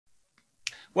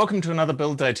Welcome to another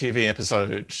Build Day TV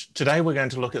episode. Today we're going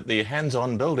to look at the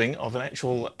hands-on building of an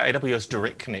actual AWS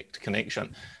Direct Connect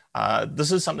connection.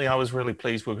 This is something I was really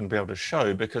pleased we're going to be able to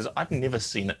show because I've never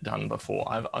seen it done before.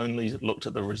 I've only looked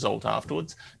at the result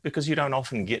afterwards because you don't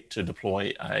often get to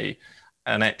deploy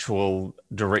an actual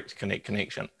Direct Connect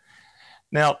connection.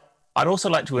 Now, I'd also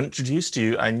like to introduce to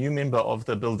you a new member of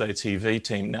the Build Day TV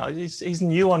team. Now, he's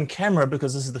new on camera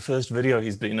because this is the first video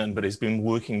he's been in, but he's been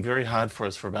working very hard for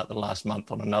us for about the last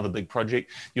month on another big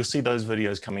project. You'll see those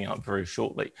videos coming out very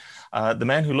shortly. The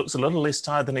man who looks a little less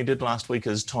tired than he did last week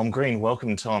is Tom Green.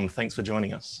 Welcome, Tom. Thanks for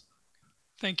joining us.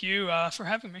 Thank you for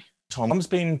having me. Tom's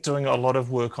been doing a lot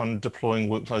of work on deploying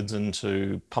workloads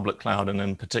into public cloud and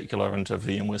in particular into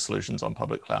VMware solutions on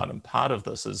public cloud. And part of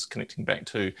this is connecting back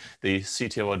to the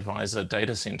CTO Advisor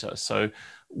data center. So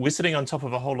we're sitting on top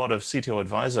of a whole lot of CTO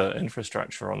Advisor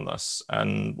infrastructure on this.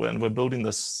 And when we're building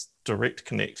this direct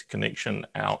connection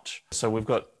out. So we've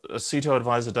got a CTO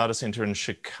Advisor data center in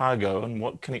Chicago. And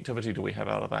what connectivity do we have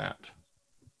out of that?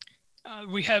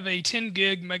 We have a 10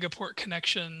 gig Megaport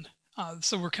connection.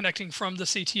 So we're connecting from the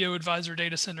CTO Advisor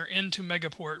data center into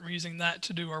Megaport. We're using that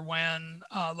to do our WAN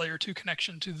layer 2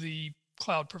 connection to the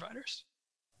cloud providers.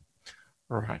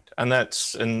 Right. And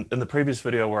that's in the previous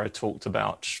video where I talked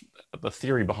about the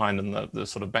theory behind and the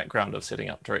sort of background of setting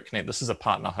up Direct Connect. This is a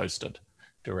partner hosted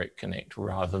Direct Connect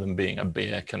rather than being a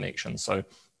bare connection. So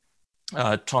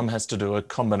Tom has to do a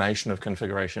combination of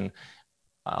configuration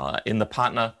in the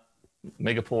partner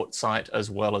Megaport site as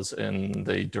well as in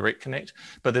the Direct Connect,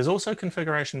 but there's also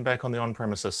configuration back on the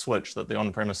on-premises switch that the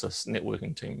on-premises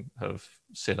networking team have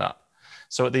set up.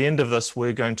 So at the end of this,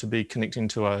 we're going to be connecting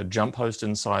to a jump host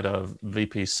inside of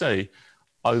VPC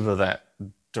over that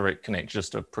Direct Connect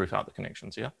just to proof out the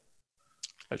connections. Yeah,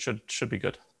 it should be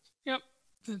good. Yep,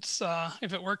 it's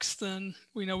if it works, then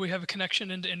we know we have a connection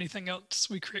into anything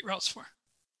else we create routes for.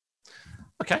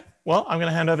 Okay, well, I'm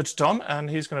going to hand over to Tom,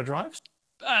 and he's going to drive.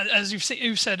 As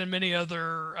you've said in many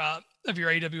other of your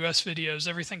AWS videos,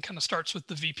 everything kind of starts with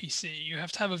the VPC. You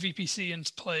have to have a VPC in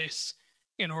place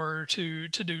in order to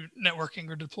do networking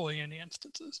or deploy any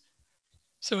instances.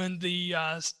 So in the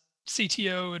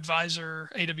CTO Advisor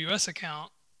AWS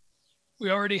account, we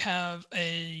already have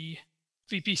a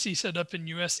VPC set up in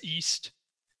US East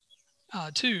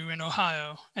 2 in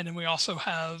Ohio. And then we also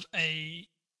have a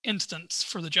instance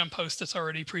for the jump host that's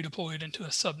already pre-deployed into a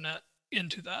subnet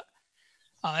into that.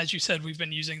 As you said, we've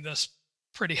been using this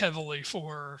pretty heavily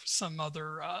for some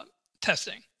other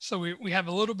testing. So we have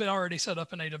a little bit already set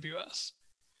up in AWS.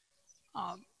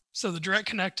 So the Direct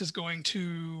Connect is going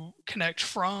to connect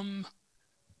from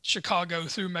Chicago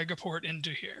through Megaport into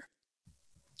here.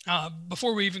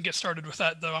 Before we even get started with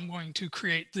that, though, I'm going to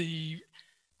create the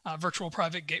virtual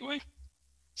private gateway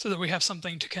so that we have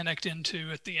something to connect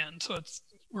into at the end. So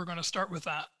we're going to start with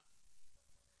that.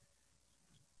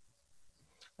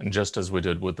 And just as we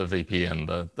did with the VPN,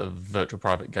 the virtual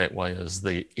private gateway is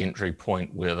the entry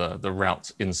point where the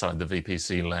routes inside the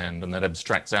VPC land, and that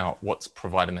abstracts out what's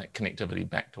providing that connectivity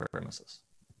back to our premises.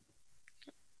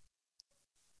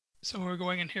 So we're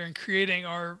going in here and creating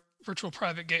our virtual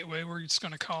private gateway. We're just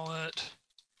going to call it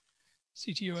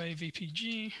CTOA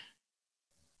VPG.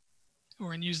 We're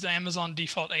going to use the Amazon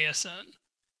default ASN.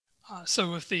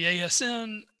 So with the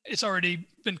ASN, it's already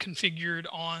been configured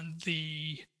on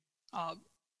the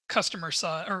customer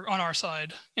side or on our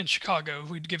side in Chicago.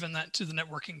 We'd given that to the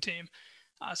networking team.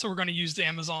 So we're going to use the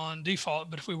Amazon default,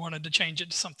 but if we wanted to change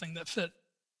it to something that fit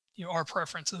our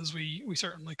preferences, we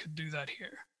certainly could do that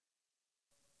here.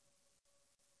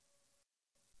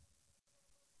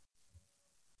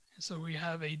 And so we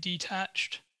have a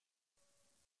detached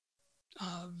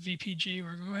VPG.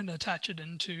 We're going to attach it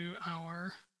into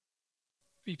our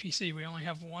VPC. We only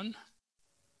have one.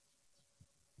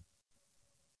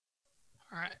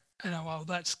 All right, and while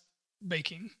that's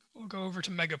baking, we'll go over to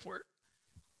Megaport.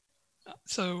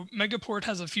 So Megaport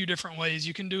has a few different ways.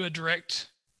 You can do a direct,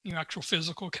 actual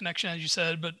physical connection, as you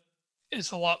said, but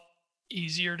it's a lot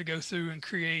easier to go through and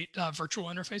create virtual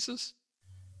interfaces.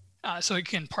 So it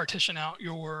can partition out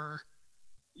your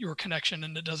connection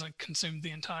and it doesn't consume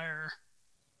the entire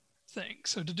thing.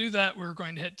 So to do that, we're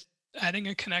going to hit adding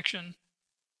a connection.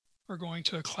 We're going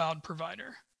to a cloud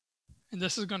provider. And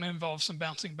this is going to involve some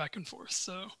bouncing back and forth.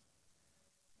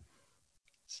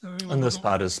 And this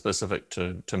part is specific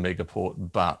to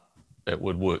Megaport, but it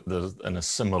would work in a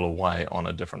similar way on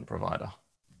a different provider.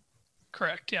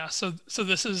 Correct. Yeah. So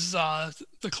this is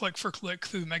the click for click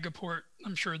through Megaport.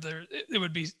 I'm sure it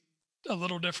would be a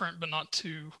little different, but not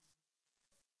too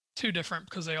different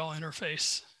because they all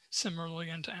interface similarly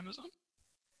into Amazon.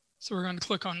 So we're going to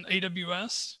click on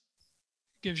AWS.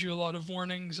 It gives you a lot of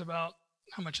warnings about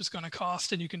how much it's going to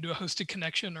cost, and you can do a hosted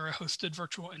connection or a hosted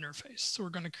virtual interface. So we're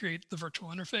going to create the virtual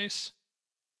interface.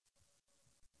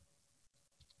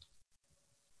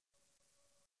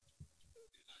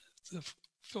 The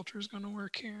filter is going to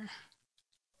work here.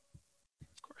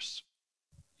 Of course,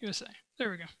 USA.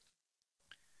 There we go.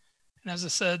 And as I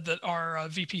said, that our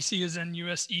VPC is in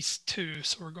US East 2,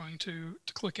 so we're going to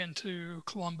click into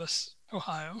Columbus,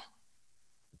 Ohio.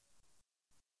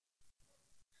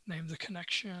 Name the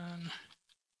connection.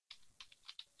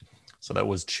 So that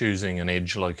was choosing an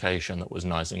edge location that was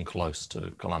nice and close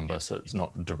to Columbus. It's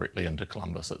not directly into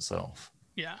Columbus itself.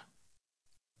 Yeah.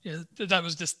 Yeah,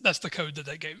 that's the code that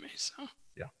they gave me. So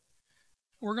yeah,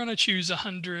 we're going to choose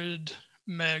 100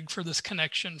 meg for this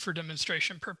connection for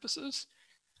demonstration purposes.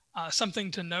 Something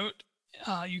to note,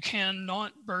 you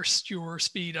cannot burst your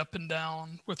speed up and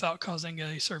down without causing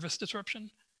a service disruption.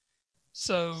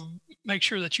 So make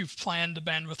sure that you've planned the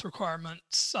bandwidth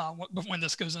requirements when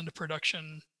this goes into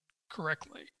production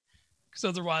correctly, because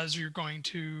otherwise you're going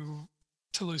to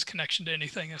lose connection to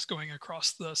anything that's going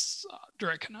across this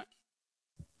direct connect.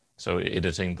 So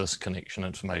editing this connection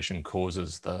information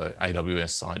causes the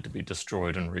AWS side to be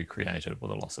destroyed and recreated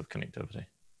with a loss of connectivity.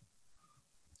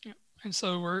 Yeah. And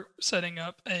so we're setting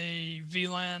up a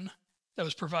VLAN that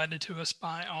was provided to us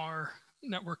by our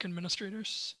network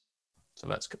administrators. So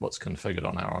that's what's configured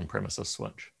on our on-premises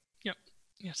switch. Yep.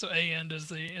 Yeah. So AND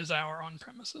is our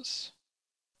on-premises.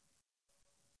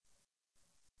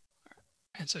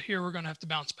 And so here we're going to have to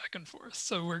bounce back and forth.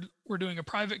 So we're doing a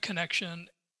private connection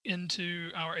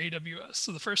into our AWS.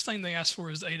 So the first thing they ask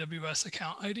for is the AWS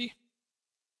account ID.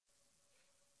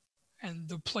 And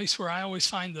the place where I always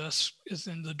find this is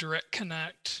in the direct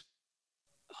connect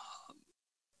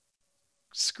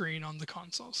screen on the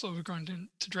console. So we're going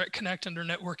to direct connect under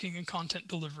networking and content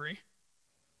delivery.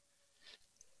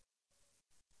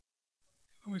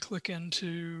 When we click into,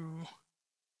 you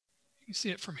can see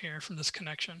it from here, from this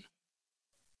connection.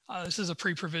 This is a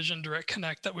pre-provisioned direct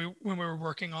connect that when we were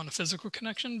working on a physical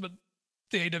connection, but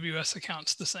the AWS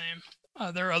account's the same.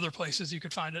 There are other places you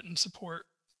could find it in support.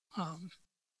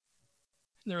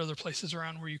 There are other places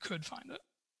around where you could find it.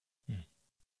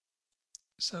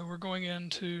 So we're going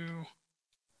into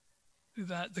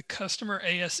the customer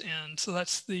ASN. So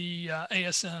that's the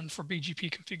ASN for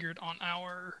BGP configured on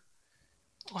our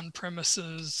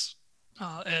on-premises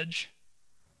edge.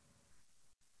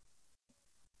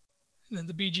 And then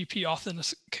the Bgp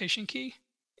Authentication Key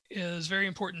is very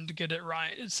important to get it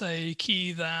right. It's a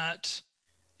key that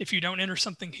if you don't enter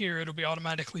something here, it'll be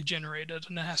automatically generated,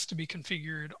 and it has to be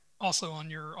configured also on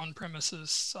your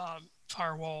on-premises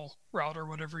firewall router,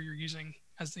 whatever you're using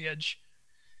as the edge.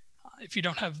 If you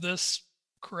don't have this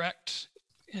correct,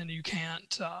 and you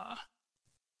can't set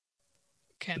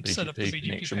up the BGP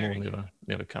connection will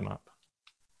never come up.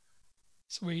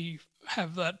 So we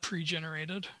have that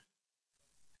pre-generated.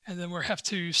 And then we have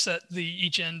to set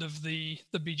each end of the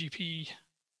BGP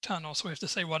tunnel. So we have to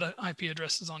say what IP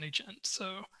address is on each end.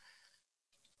 So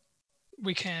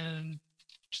we can,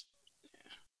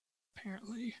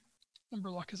 apparently,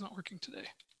 number lock is not working today.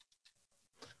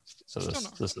 So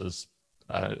this is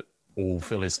all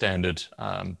fairly standard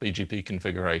BGP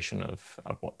configuration of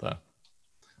what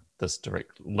this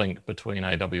direct link between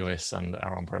AWS and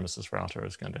our on-premises router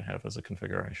is going to have as a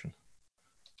configuration.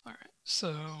 All right,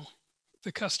 so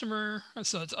the customer,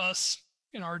 so it's us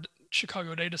in our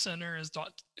Chicago data center is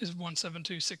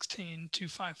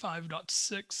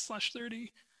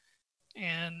 172.16.255.6/30,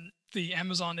 and the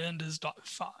Amazon end is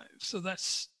 .5. So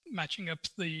that's matching up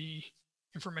the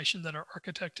information that our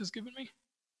architect has given me.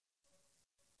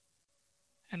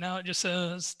 And now it just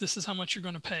says, this is how much you're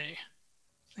going to pay.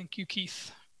 Thank you,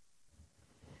 Keith.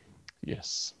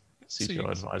 Yes.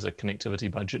 CTO advisor connectivity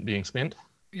budget being spent.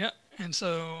 Yeah. And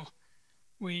so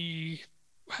we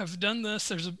have done this.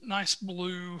 There's a nice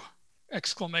blue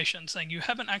exclamation saying you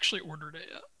haven't actually ordered it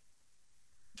yet.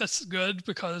 That's good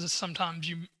because sometimes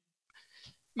you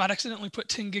might accidentally put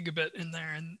 10 gigabit in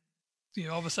there and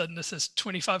all of a sudden this is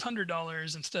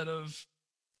 $2,500 instead of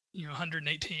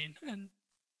 118, and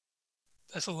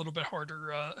that's a little bit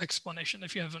harder explanation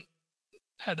if you haven't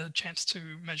had a chance to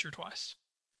measure twice.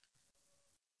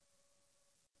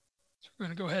 So we're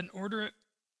going to go ahead and order it.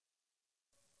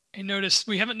 And notice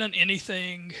we haven't done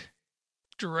anything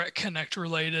direct connect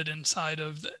related inside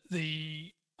of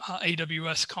the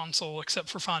AWS console except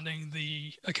for finding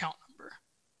the account number.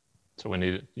 So we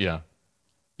need it, yeah.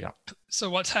 So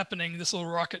what's happening, this little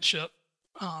rocket ship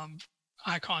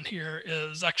icon here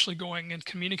is actually going and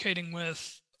communicating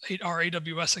with our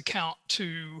AWS account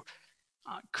to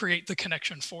create the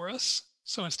connection for us.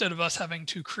 So instead of us having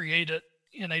to create it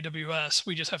in AWS,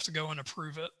 we just have to go and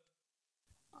approve it.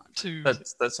 to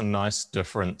That's a nice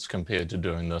difference compared to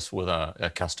doing this with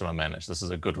a customer managed. This is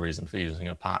a good reason for using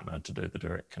a partner to do the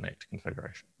direct connect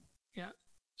configuration. yeah.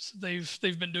 So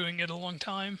they've been doing it a long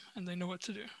time and they know what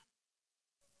to do.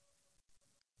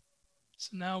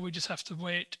 So now we just have to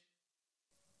wait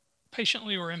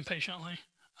patiently or impatiently,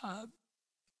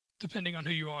 depending on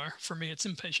who you are. For me, it's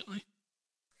impatiently.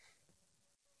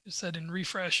 Just set in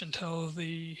refresh until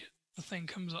the thing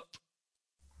comes up.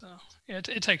 So yeah,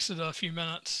 it takes it a few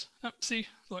minutes. Oh, see,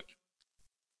 look.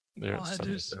 There All I it's had to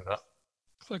do is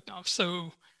click off.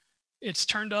 So it's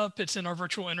turned up. It's in our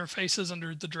virtual interfaces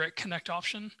under the direct connect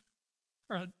option.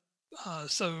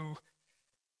 So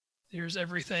here's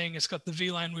everything. It's got the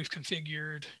VLAN we've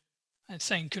configured. And it's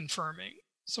saying confirming.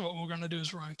 So what we're going to do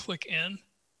is we're going to click in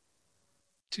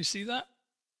to see that.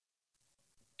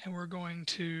 And we're going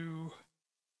to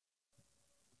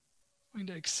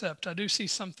accept. I do see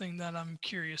something that I'm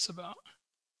curious about.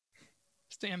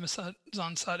 It's the Amazon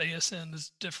side ASN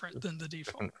is different than the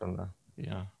default. Different from the,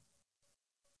 yeah.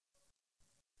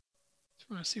 So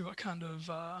we're going to see what kind of,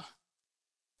 oh,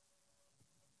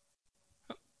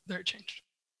 there it changed.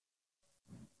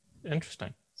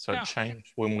 Interesting. So it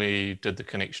changed when we did the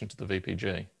connection to the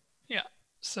VPG. Yeah.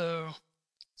 So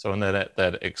in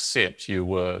that accept, you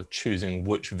were choosing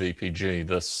which VPG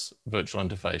this virtual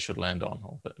interface should land on,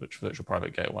 or which virtual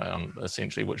private gateway on,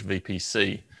 essentially which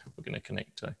VPC we're going to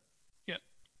connect to. Yeah.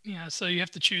 Yeah. So you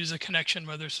have to choose a connection,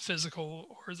 whether it's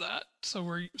physical or that.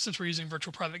 So since we're using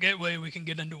virtual private gateway, we can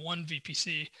get into one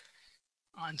VPC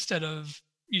instead of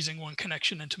using one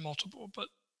connection into multiple. But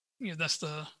that's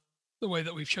the way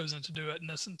that we've chosen to do it in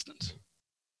this instance.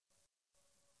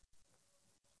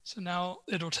 So now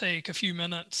it'll take a few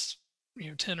minutes,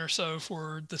 10 or so,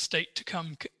 for the state to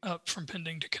come up from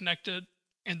pending to connected,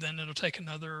 and then it'll take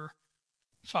another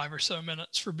 5 or so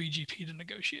minutes for BGP to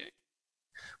negotiate.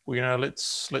 Well,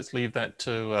 let's leave that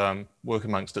to work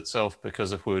amongst itself,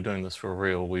 because if we were doing this for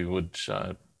real, we would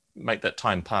make that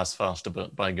time pass faster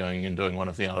by going and doing one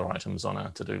of the other items on our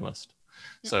to-do list.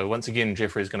 Yep. So once again,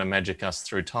 Jeffrey is going to magic us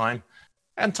through time.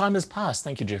 And time has passed.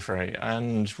 Thank you, Jeffrey.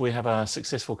 And we have a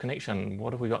successful connection.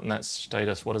 What have we got in that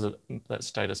status? What does that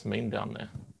status mean down there?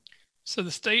 So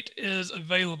the state is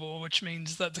available, which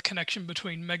means that the connection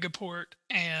between Megaport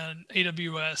and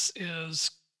AWS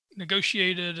is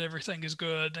negotiated. Everything is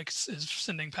good. Is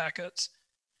sending packets.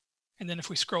 And then if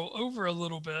we scroll over a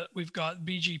little bit, we've got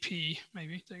BGP.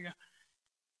 Maybe there you go.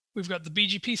 We've got the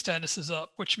BGP status is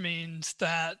up, which means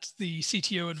that the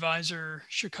CTO advisor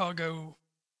Chicago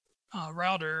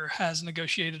router has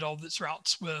negotiated all of its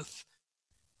routes with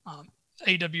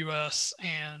AWS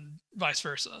and vice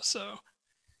versa. So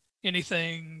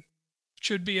anything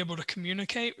should be able to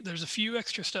communicate. There's a few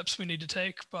extra steps we need to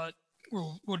take, but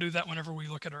we'll do that whenever we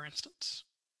look at our instance.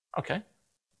 Okay.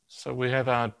 So we have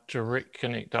our direct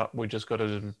connect up. We just got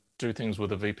to do things with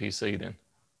the VPC then.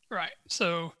 Right.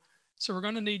 So we're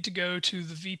going to need to go to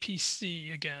the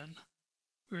VPC again.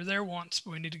 We were there once,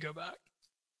 but we need to go back.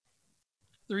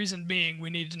 The reason being, we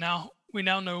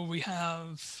now know we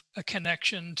have a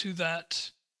connection to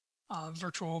that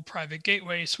virtual private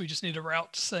gateway, so we just need a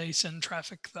route to say send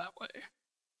traffic that way.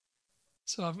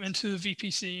 So I'm into the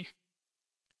VPC,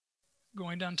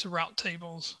 going down to route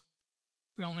tables.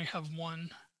 We only have one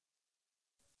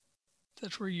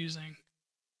that we're using.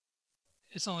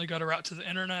 It's only got a route to the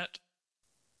internet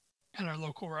and our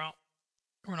local route.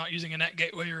 We're not using a NAT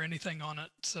gateway or anything on it,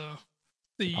 so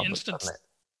the instance.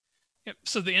 Yep.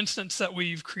 So the instance that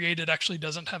we've created actually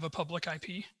doesn't have a public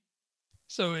IP.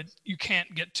 So you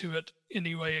can't get to it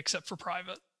anyway except for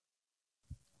private.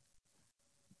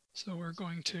 So we're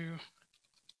going to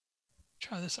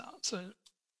try this out. So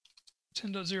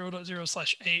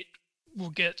 10.0.0/8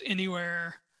 will get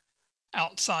anywhere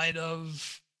outside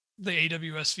of the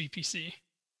AWS VPC.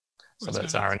 So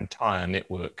that's our entire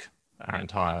network, our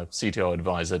entire CTO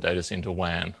advisor data center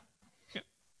WAN. Yep.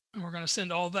 And we're going to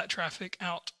send all that traffic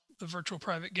out the virtual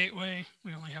private gateway.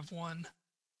 We only have one.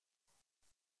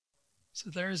 So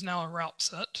there is now a route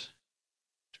set.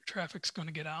 Traffic's going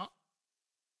to get out.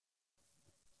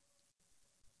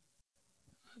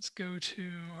 Let's go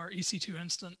to our EC2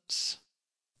 instance.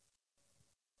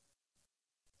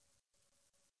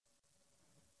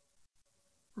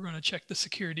 We're going to check the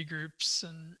security groups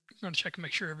and we're going to check and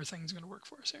make sure everything's going to work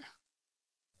for us here.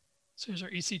 So here's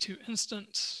our EC2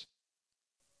 instance.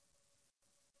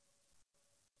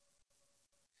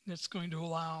 And it's going to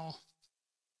allow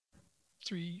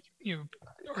 3,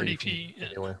 RDP.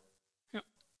 Anywhere. Yep.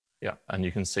 Yeah, and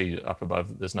you can see up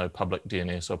above, there's no public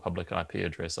DNS or public IP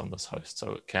address on this host,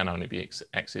 so it can only be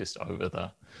accessed over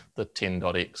the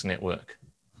 10.x network.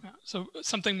 Yeah, so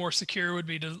something more secure would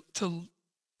be to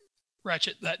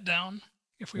ratchet that down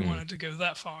if we wanted to go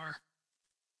that far.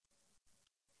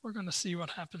 We're going to see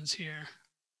what happens here.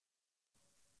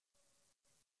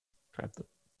 Grab the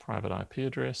private IP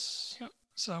address. Yep.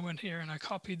 So I went here and I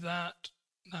copied that.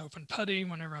 I opened PuTTY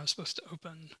whenever I was supposed to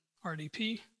open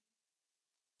RDP.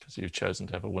 Because you've chosen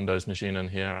to have a Windows machine in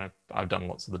here. I've done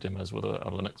lots of the demos with a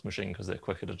Linux machine because they're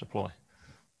quicker to deploy.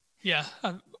 Yeah,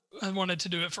 I wanted to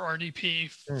do it for RDP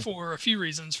for a few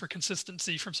reasons, for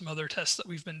consistency from some other tests that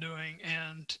we've been doing,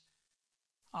 and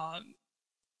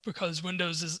because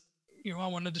Windows is, I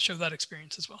wanted to show that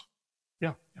experience as well.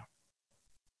 Yeah.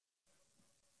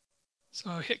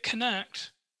 So I hit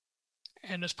connect,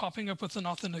 and it's popping up with an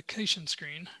authentication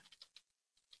screen,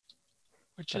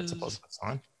 which is a positive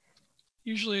sign.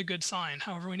 Usually a good sign.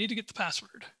 However, we need to get the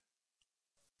password.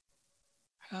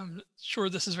 I'm sure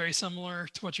this is very similar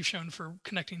to what you've shown for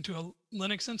connecting to a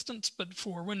Linux instance, but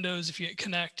for Windows, if you hit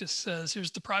connect, it says,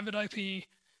 here's the private IP.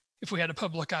 If we had a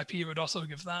public IP, it would also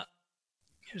give that.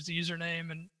 Here's the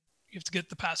username, and you have to get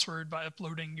the password by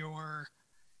uploading your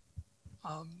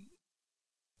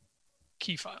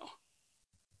key file,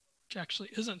 which actually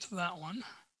isn't that one.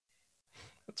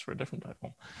 That's for a different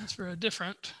demo. That's for a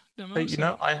different demo. But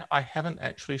I haven't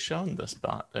actually shown this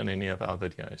part in any of our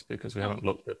videos because we haven't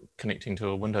looked at connecting to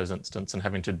a Windows instance and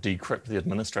having to decrypt the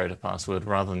administrator password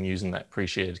rather than using that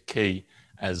pre-shared key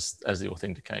as the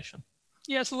authentication.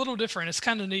 Yeah, it's a little different. It's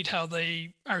kind of neat how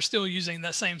they are still using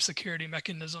that same security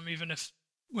mechanism, even if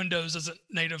Windows doesn't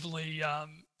natively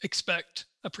expect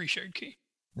a pre-shared key.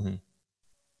 Mm-hmm.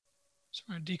 So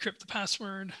we're going to decrypt the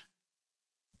password,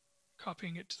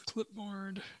 copying it to the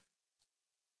clipboard.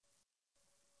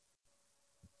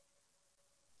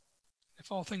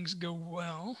 If all things go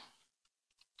well,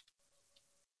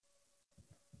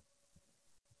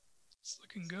 it's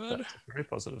looking good. That's a very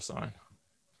positive sign.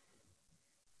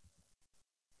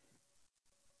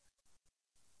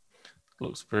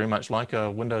 Looks very much like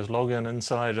a Windows login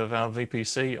inside of our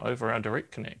VPC over our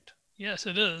Direct Connect. Yes,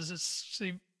 it is.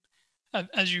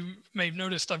 As you may have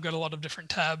noticed, I've got a lot of different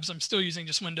tabs. I'm still using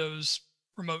just Windows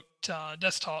remote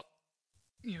desktop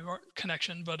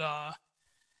connection, but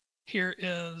here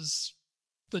is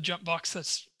the jump box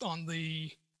that's on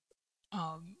the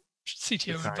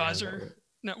CTO advisor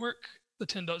network, the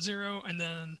 10.0, and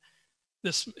then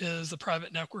this is the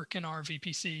private network in our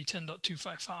VPC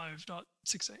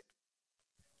 10.255.68.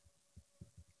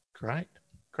 Great.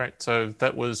 So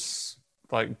that was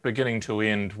like beginning to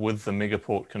end with the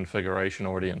Megaport configuration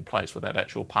already in place, with that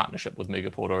actual partnership with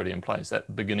Megaport already in place.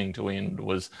 That beginning to end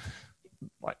was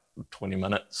like 20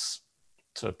 minutes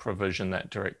to provision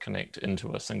that direct connect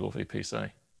into a single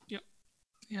VPC. Yep.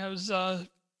 Yeah, it was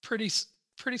pretty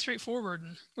straightforward.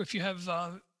 And if you have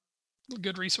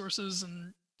good resources,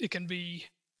 and it can be,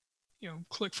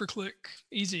 click for click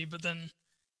easy, but then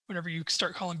whenever you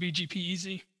start calling BGP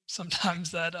easy,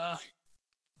 sometimes that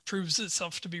proves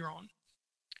itself to be wrong.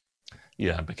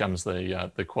 Yeah, it becomes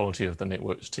the quality of the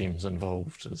networks teams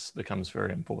involved becomes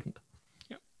very important.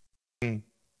 Yep.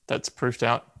 That's proofed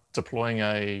out deploying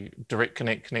a direct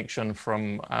connect connection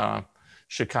from our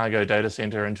Chicago data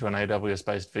center into an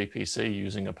AWS-based VPC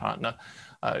using a partner.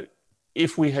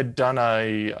 If we had done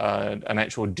an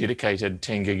actual dedicated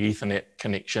 10 gig Ethernet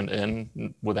connection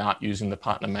in without using the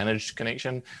partner managed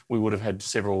connection, we would have had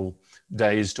several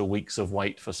days to weeks of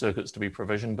wait for circuits to be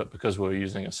provisioned. But because we're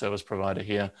using a service provider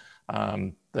here,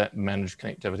 that managed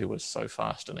connectivity was so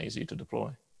fast and easy to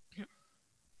deploy. Yep.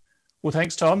 Well,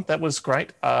 thanks, Tom. That was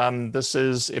great. This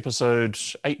is episode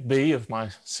 8B of my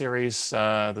series,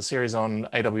 the series on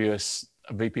AWS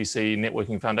VPC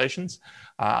networking foundations.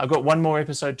 I've got one more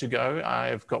episode to go.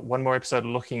 I've got one more episode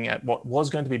looking at what was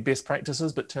going to be best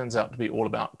practices, but turns out to be all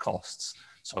about costs.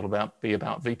 So it'll be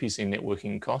about VPC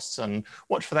networking costs, and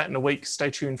watch for that in a week.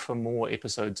 Stay tuned for more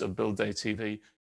episodes of Build Day TV.